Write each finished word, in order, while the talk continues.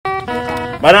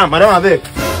Madam, avec.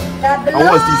 And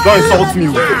what's this? Don't insult me.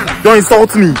 Don't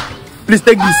insult me. Please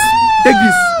take this. Take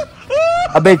this.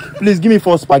 I beg, please give me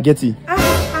 4 spaghetti.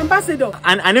 Ambassador.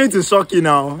 And I need to shock you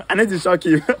now. I need to shock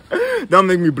you. Don't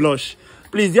make me blush.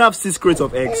 Please, do you have 6 crates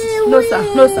of eggs? No, sir.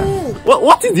 No, sir.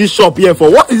 What is this shop here for?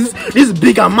 What is this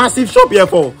big and massive shop here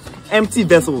for? Empty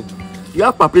vessel. You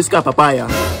have paprika papaya.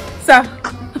 Sir,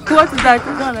 what is that? I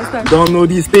don't understand. Don't know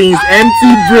these things.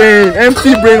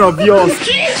 Empty brain of yours.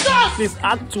 Jesus! Please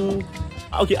add 2.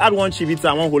 Okay, add 1 chivita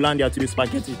and 1 Hollandia to the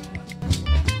spaghetti.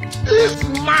 This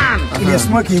man! It is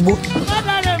smoky, but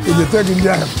it is taking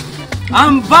India.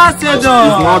 Ambassador!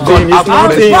 It's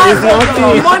nothing.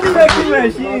 Money making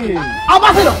machine.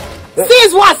 Ambassador! See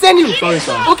is what I send you. Sorry,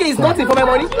 sir. Okay, it's nothing for my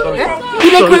money. Sorry, Eh? sir.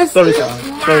 You make crazy. Sorry,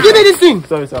 sir. Give me this thing.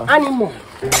 Sorry, sir. Animal.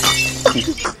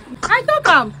 I don't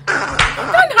come. It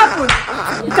can't happen.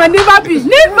 It can never be.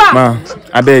 Never. Ma,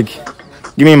 I beg.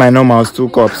 Give me my normals 2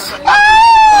 cups.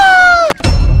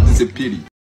 It's a pity.